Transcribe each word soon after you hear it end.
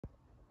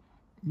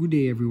Good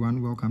day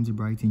everyone, welcome to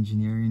Bright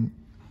Engineering.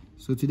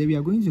 So today we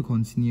are going to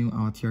continue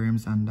our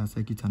theorems under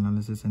circuit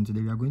analysis, and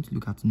today we are going to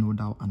look at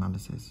nodal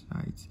analysis,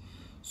 right?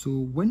 So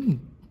when you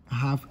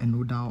have a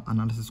nodal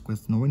analysis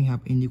question, or when you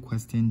have any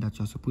question that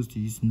you're supposed to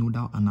use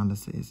nodal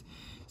analysis,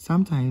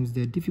 sometimes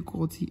the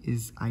difficulty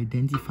is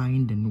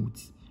identifying the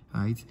nodes,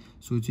 right?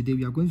 So today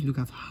we are going to look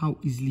at how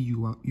easily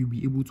you'll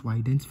be able to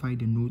identify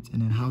the nodes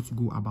and then how to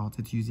go about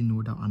it using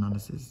nodal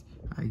analysis,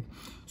 right?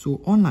 So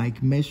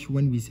unlike mesh,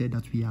 when we said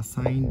that we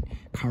assign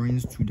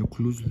currents to the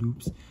closed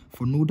loops,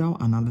 for nodal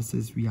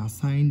analysis we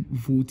assign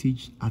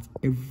voltage at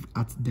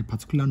the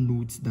particular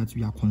nodes that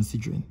we are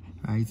considering,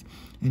 right?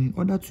 And in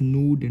order to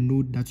know the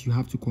node that you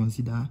have to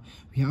consider,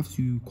 we have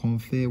to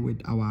confer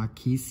with our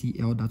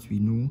KCL that we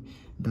know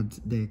that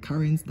the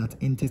current that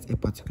enters a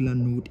particular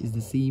node is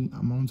the same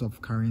amount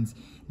of current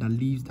that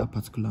leaves that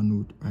particular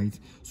node, right?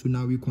 So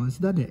now we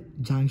consider the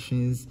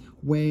junctions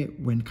where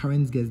when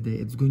current gets there,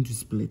 it's going to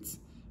split,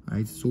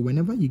 right? So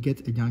whenever you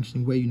get a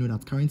junction where you know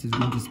that current is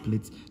going to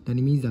split, then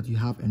it means that you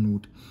have a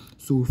node.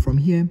 So from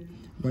here,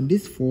 when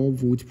this 4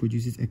 volts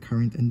produces a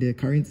current and the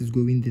current is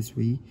going this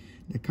way,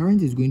 the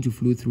current is going to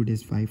flow through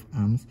this 5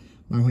 amps,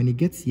 but when it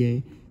gets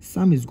here,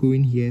 some is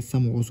going here,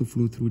 some will also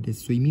flow through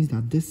this. So it means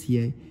that this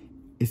here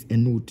is a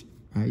node,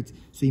 right?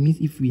 So it means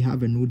if we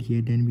have a node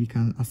here, then we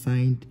can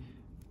assign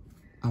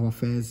our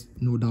first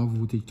nodal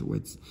voltage to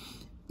it.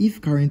 If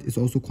current is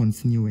also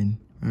continuing,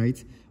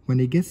 right,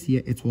 when it gets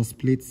here, it will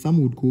split.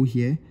 Some would go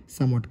here,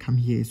 some would come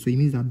here. So it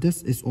means that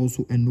this is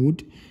also a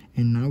node,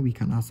 and now we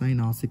can assign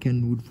our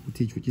second node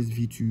voltage, which is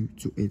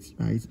V2, to it,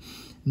 right?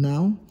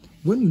 Now,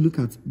 when you look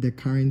at the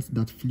current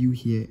that flew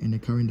here and the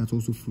current that's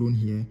also flown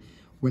here,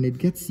 when it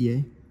gets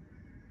here,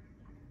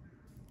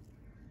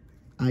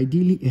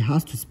 ideally it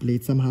has to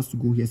split. Some has to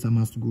go here, some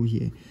has to go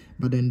here,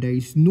 but then there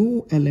is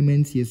no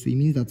element here, so it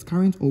means that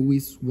current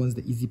always wants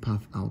the easy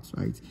path out,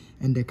 right?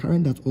 And the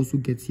current that also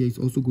gets here is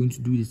also going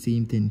to do the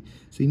same thing.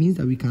 So it means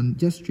that we can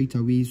just straight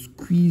away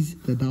squeeze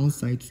the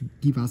downside to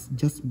give us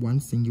just one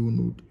single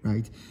node,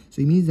 right?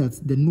 So it means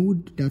that the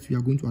node that we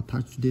are going to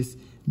attach to this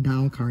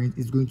down current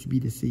is going to be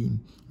the same,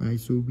 right?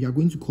 So we are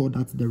going to call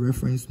that the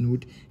reference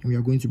node, and we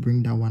are going to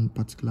bring that one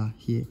particular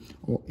here,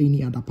 or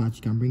any other part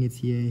you can bring it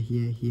here,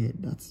 here, here,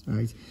 that's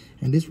right.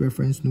 And this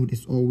reference node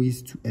is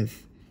always to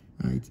F,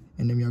 right?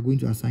 And then we are going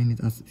to assign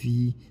it as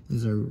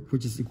V0,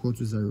 which is equal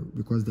to 0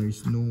 because there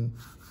is no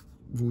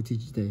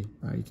voltage there,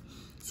 right?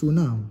 So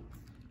now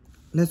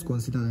let's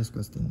consider this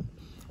question.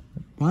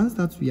 Once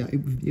that we are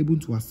able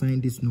to assign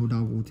these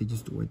nodal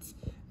voltages to it,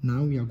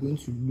 now we are going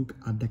to look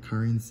at the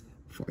currents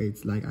for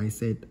it, like I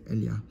said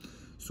earlier.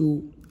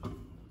 So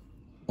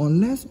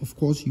unless of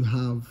course you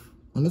have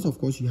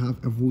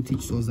a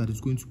voltage source that is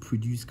going to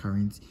produce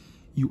current,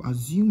 you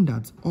assume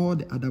that all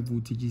the other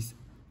voltages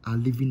are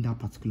leaving that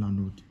particular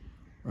node,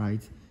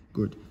 right?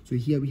 Good. So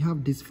here we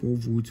have this 4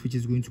 volts which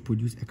is going to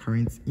produce a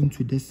current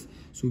into this,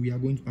 so we are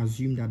going to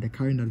assume that the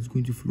current that is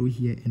going to flow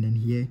here and then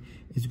here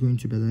is going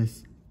to be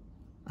this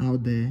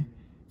out there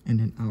and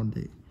then out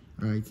there,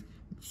 right?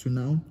 So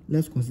now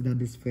let's consider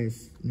this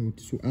first node.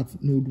 So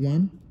at node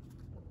 1,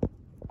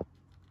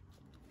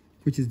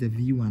 which is the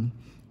V1,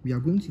 we are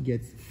going to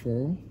get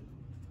 4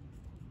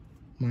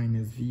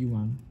 minus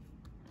V1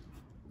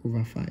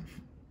 over 5.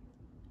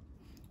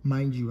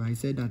 Mind you, I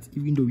said that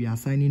even though we are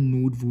assigning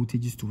node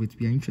voltages to it,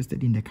 we are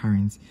interested in the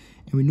currents,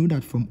 and we know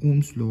that from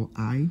Ohm's law,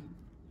 I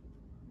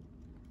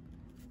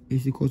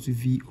is equal to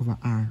V over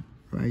R,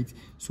 right?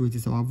 So it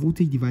is our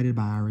voltage divided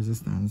by our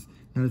resistance.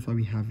 That is what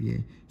we have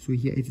here. So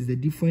here it is the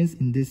difference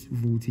in this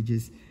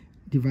voltages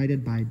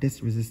divided by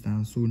this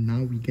resistance. So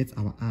now we get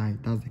our I,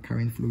 that's the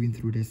current flowing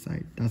through this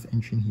side, that's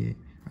entering here,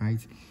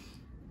 right?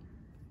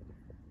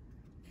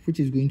 Which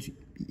is going to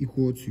be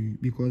equal to,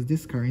 because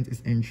this current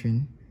is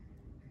entering,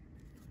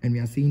 and we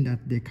are saying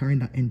that the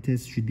current that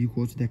enters should be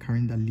equal to the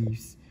current that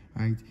leaves,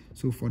 right?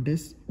 So for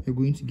this, we're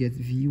going to get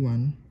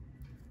V1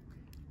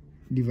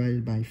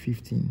 divided by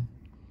 15.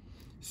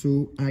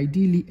 So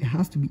ideally, it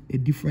has to be a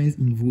difference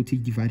in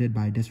voltage divided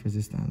by this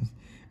resistance.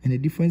 And the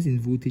difference in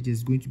voltage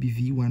is going to be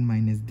V1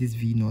 minus this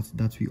V0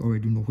 that we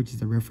already know, which is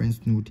the reference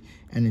node,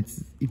 and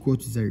it's equal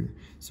to 0.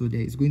 So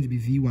there is going to be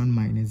V1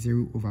 minus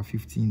 0 over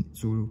 15.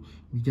 So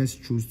we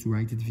just chose to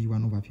write it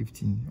V1 over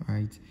 15,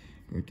 right?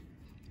 Good.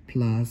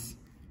 Plus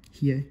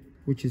here,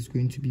 which is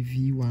going to be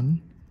V1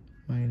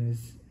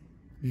 minus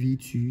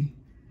V2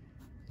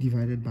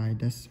 divided by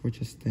this, which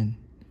is 10.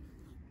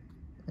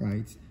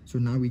 Right, so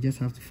now we just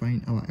have to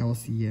find our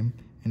LCM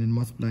and then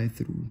multiply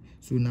through.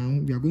 So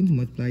now we are going to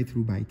multiply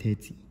through by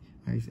 30,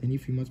 right? And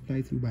if you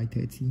multiply through by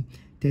 30,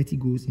 30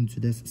 goes into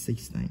this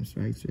 6 times,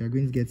 right? So we are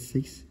going to get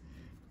 6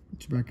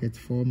 to bracket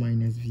 4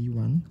 minus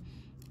V1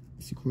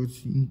 is equal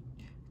to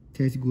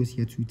 30 goes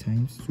here 2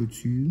 times, so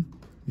 2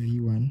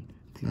 V1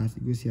 plus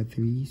it goes here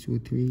 3, so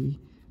 3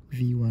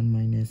 V1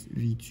 minus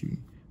V2,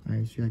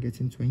 right? So we are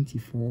getting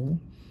 24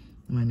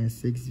 minus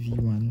 6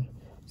 V1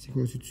 is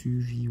equal to 2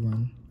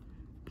 V1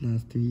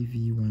 plus 3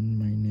 V1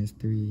 minus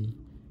 3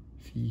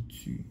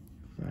 V2,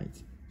 right?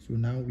 So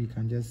now we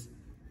can just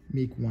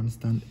make one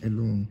stand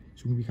alone.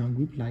 So we can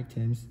group like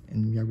terms,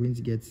 and we are going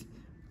to get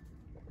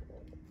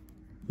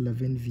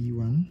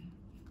 11v1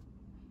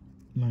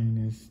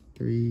 minus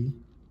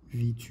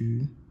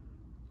 3v2,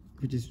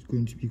 which is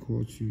going to be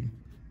equal to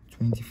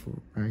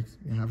 24, right?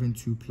 We're having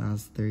 2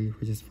 plus 3,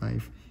 which is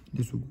 5.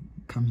 This will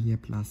come here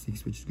plus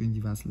 6, which is going to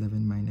give us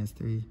 11 minus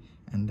 3,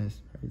 and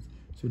this, right?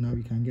 So now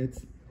we can get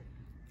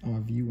our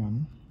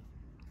v1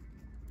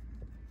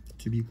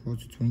 to be equal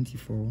to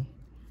 24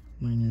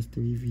 minus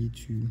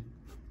 3v2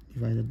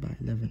 divided by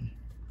 11,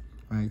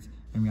 right?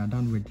 And we are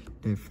done with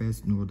the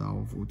first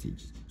nodal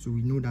voltage. So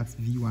we know that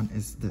v1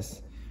 is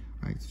this,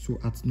 right? So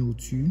at node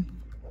 2,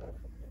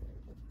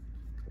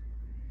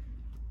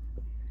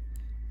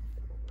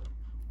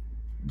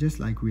 just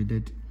like we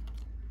did,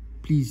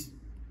 please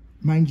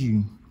mind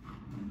you,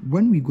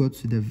 when we got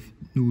to the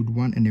node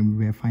 1 and then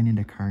we were finding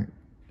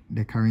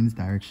the current's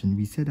direction,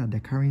 we said that the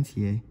current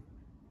here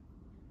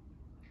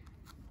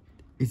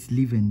is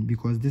leaving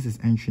because this is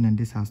entering and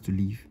this has to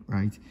leave,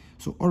 right?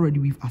 So already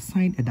we've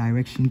assigned a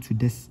direction to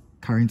this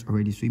current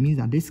already, so it means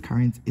that this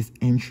current is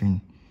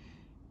entering,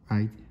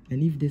 right?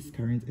 And if this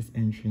current is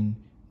entering,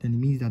 then it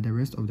means that the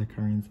rest of the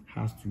current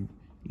has to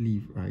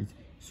leave, right?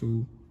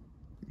 So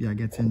we are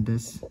getting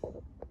this,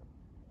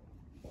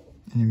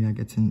 and then we are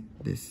getting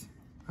this,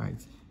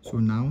 right? So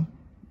now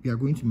we are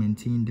going to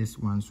maintain this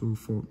one. So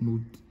for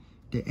node,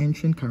 the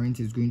entering current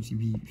is going to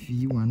be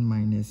v1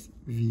 minus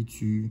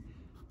v2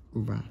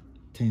 over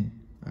 10,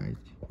 right?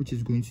 Which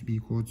is going to be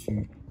equal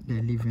to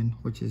the leaving,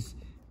 which is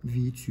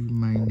v2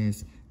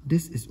 minus,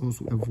 this is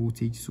also a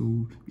voltage, so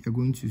we are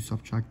going to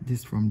subtract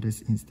this from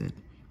this instead,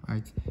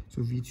 right?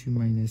 So v2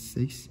 minus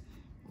 6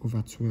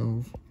 over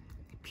 12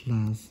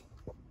 plus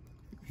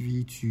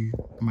v2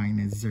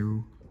 minus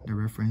 0, the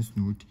reference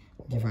node,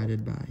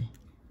 divided by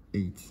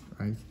 8,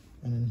 right?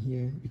 And then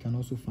here we can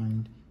also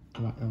find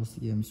our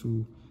LCM.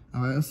 So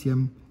our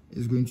LCM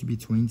is going to be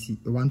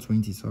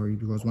 120, sorry,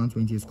 because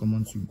 120 is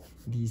common to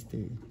these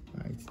three,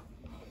 right?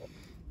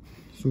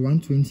 So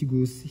 120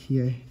 goes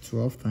here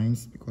 12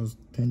 times, because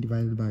 10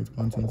 divided by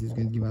 120 is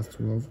going to give us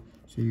 12.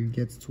 So you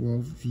get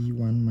 12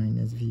 v1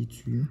 minus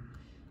v2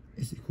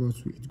 is equal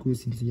to, it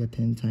goes into here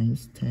 10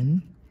 times,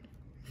 10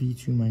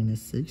 v2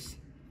 minus 6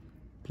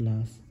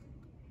 plus,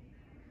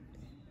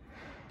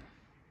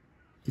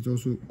 it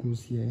also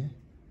goes here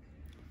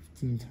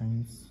 15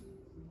 times,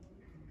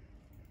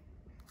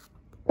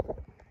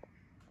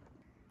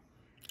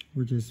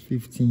 which is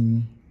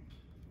 15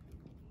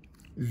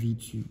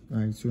 v2,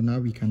 right? So now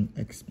we can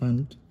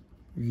expand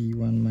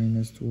v1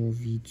 minus 12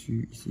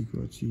 v2 is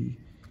equal to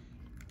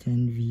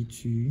 10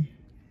 v2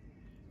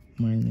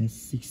 minus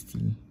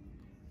 60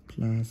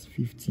 plus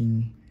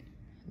 15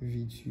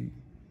 v2,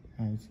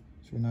 right?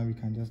 So now we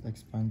can just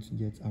expand to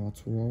get our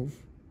 12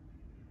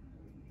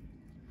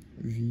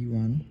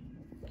 v1,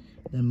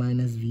 then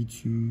minus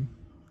v2,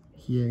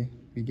 here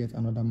we get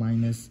another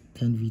minus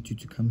 10 v2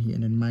 to come here,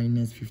 and then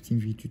minus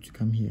 15 v2 to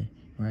come here,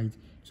 right?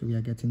 So we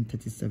are getting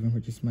 37,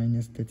 which is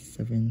minus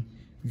 37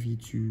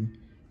 v2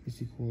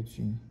 is equal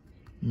to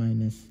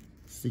minus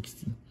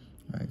 60,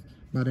 right?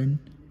 But then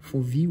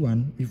for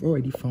v1, we've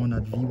already found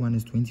that v1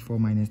 is 24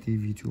 minus 3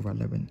 v2 over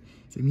 11.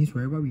 So it means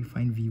wherever we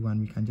find v1,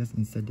 we can just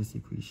insert this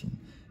equation.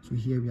 So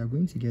here we are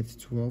going to get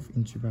 12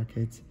 into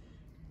bracket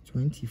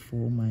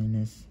 24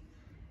 minus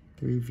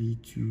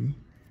 3v2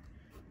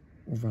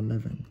 over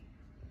 11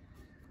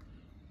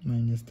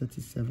 minus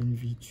 37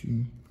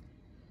 v2,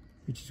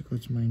 which is equal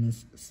to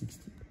minus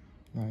 60,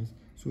 right?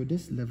 So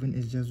this 11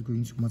 is just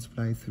going to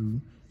multiply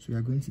through, so we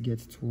are going to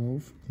get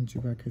 12 into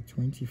bracket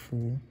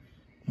 24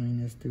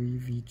 minus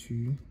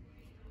 3v2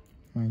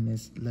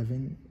 minus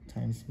 11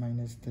 times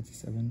minus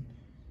 37,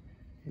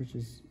 which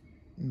is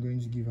going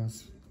to give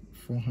us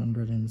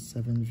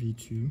 407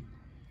 v2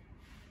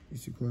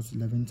 is equal to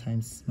 11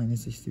 times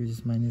minus 60, which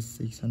is minus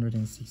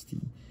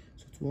 660.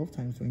 So 12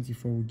 times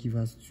 24 will give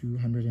us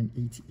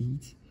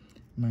 288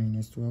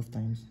 minus 12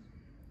 times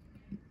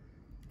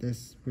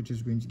this, which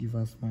is going to give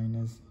us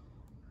minus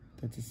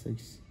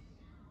 36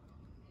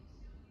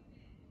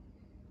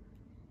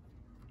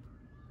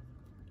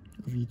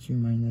 v2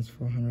 minus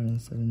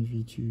 407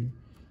 v2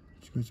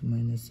 is equal to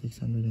minus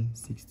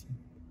 660.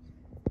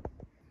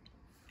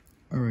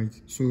 All right,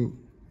 so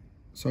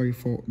sorry,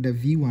 for the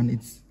v1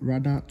 it's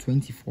rather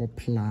 24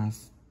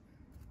 plus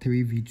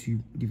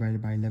 3v2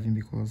 divided by 11,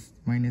 because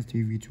minus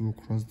 3v2 will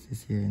cross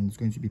this here and it's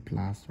going to be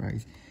plus,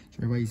 right? So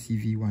wherever you see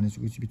v1, it's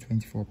going to be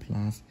 24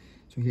 plus,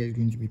 so here it's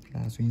going to be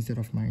plus, so instead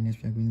of minus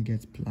we are going to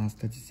get plus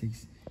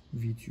 36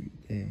 v2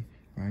 there,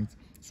 right?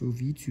 So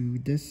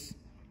v2, this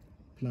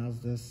plus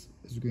this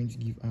is going to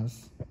give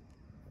us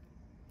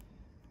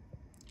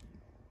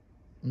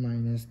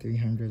minus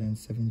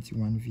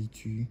 371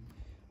 v2,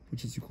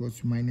 which is equal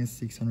to minus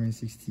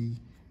 660.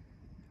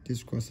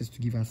 This crosses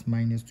to give us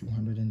minus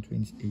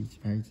 228,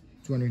 right?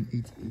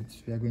 288.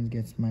 So we are going to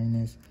get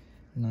minus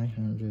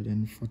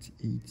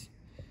 948.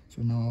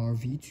 So now our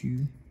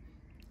v2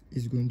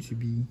 is going to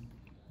be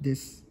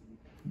this,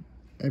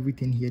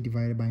 everything here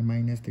divided by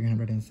minus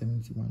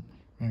 371,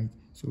 right?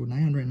 So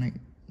 948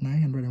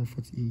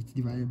 948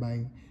 divided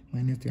by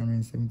minus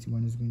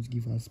 371 is going to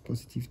give us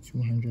positive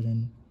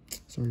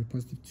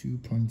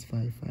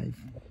 2.55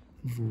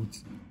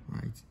 volts,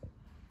 right?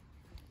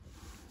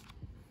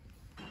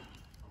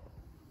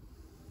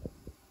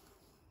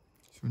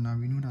 So now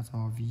we know that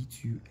our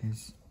V2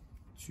 is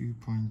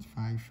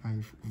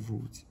 2.55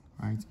 volts,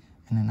 right?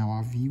 And then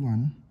our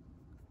V1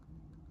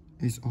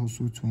 is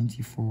also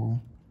 24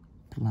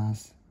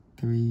 plus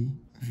 3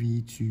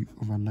 V2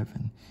 over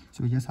 11.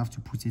 So we just have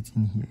to put it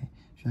in here.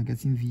 So you're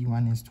getting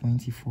V1 is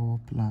 24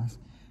 plus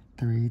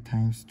 3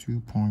 times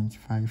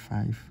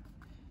 2.55,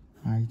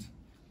 right,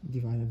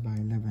 divided by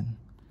 11,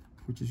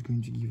 which is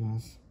going to give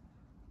us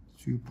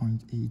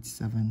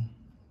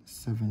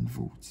 2.877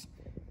 volts,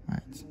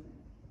 right?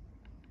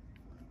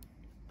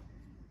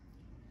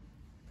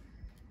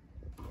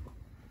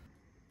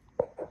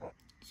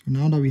 So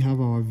now that we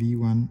have our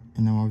V1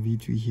 and our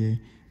V2 here,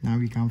 now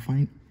we can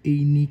find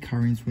any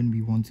currents when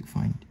we want to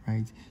find,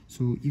 right?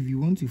 So if you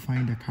want to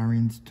find the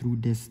current through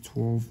this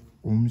 12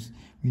 ohms,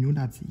 we know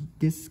that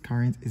this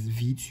current is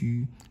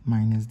V2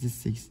 minus this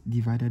 6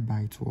 divided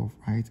by 12,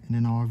 right? And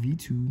then our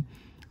V2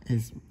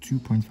 is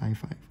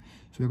 2.55.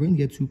 So we're going to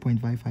get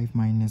 2.55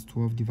 minus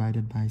 12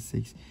 divided by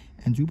 6.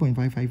 And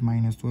 2.55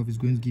 minus 12 is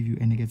going to give you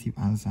a negative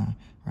answer,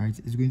 right?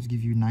 It's going to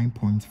give you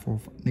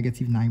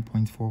negative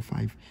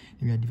 9.45.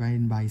 We are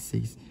dividing by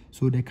 6.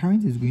 So the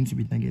current is going to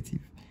be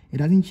negative. It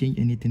doesn't change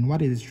anything.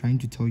 What it is trying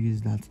to tell you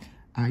is that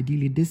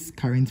ideally this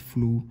current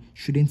flow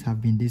shouldn't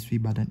have been this way,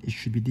 but then it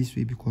should be this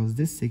way because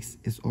this 6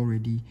 is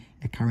already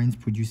a current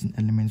producing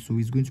element. So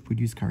it's going to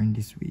produce current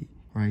this way,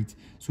 right?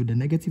 So the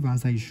negative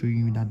answer is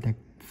showing you that the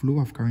flow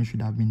of current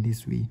should have been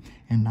this way,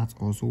 and that's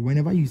also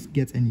whenever you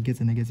get a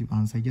negative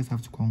answer, you just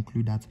have to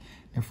conclude that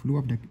the flow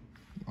of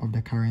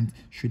the current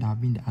should have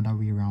been the other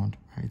way around,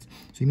 right?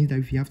 So it means that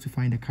if you have to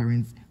find the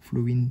current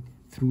flowing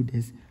through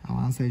this,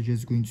 our answer is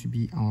just going to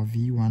be our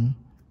V1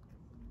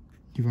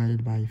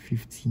 divided by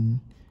 15,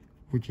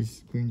 which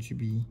is going to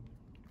be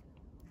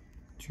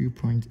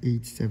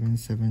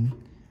 2.877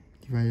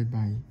 divided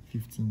by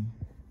 15.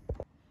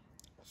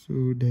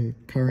 So the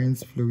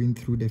currents flowing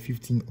through the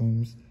 15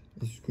 ohms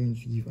is going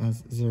to give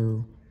us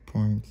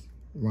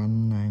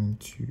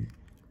 0.192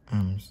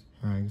 amps,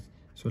 right?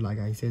 So like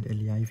I said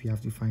earlier, if you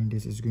have to find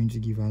this, it's going to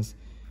give us,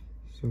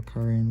 so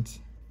current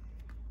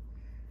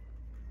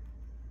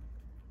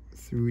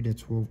through the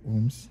 12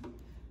 ohms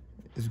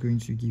is going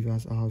to give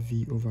us our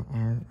V over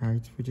R,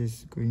 right, which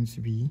is going to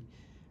be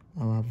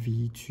our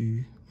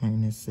V2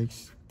 minus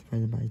 6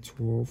 divided by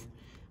 12.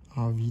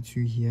 Our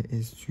V2 here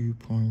is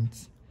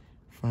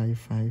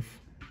 2.55,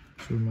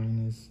 so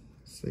minus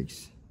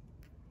 6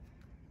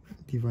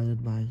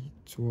 divided by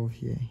 12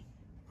 here,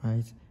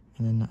 right?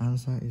 And then the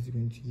answer is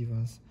going to give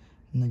us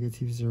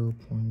negative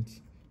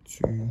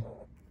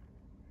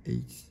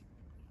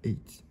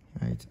 0.288,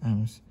 right,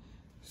 amps.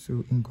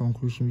 So in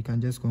conclusion, we can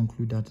just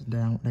conclude that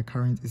the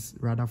current is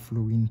rather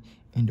flowing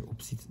in the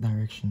opposite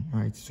direction,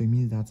 right? So it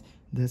means that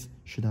this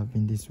should have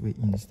been this way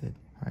instead,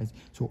 right?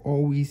 So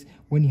always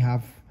when you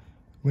have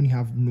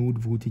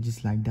node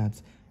voltages like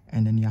that,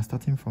 and then you are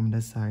starting from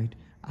this side,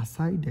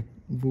 aside the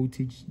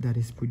voltage that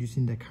is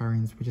producing the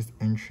currents which is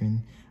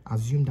entering,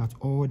 assume that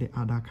all the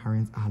other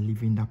currents are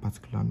leaving that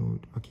particular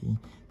node. Okay,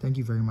 thank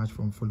you very much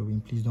for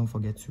following. Please don't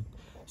forget to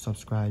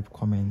subscribe,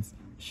 comment,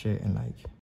 share and like.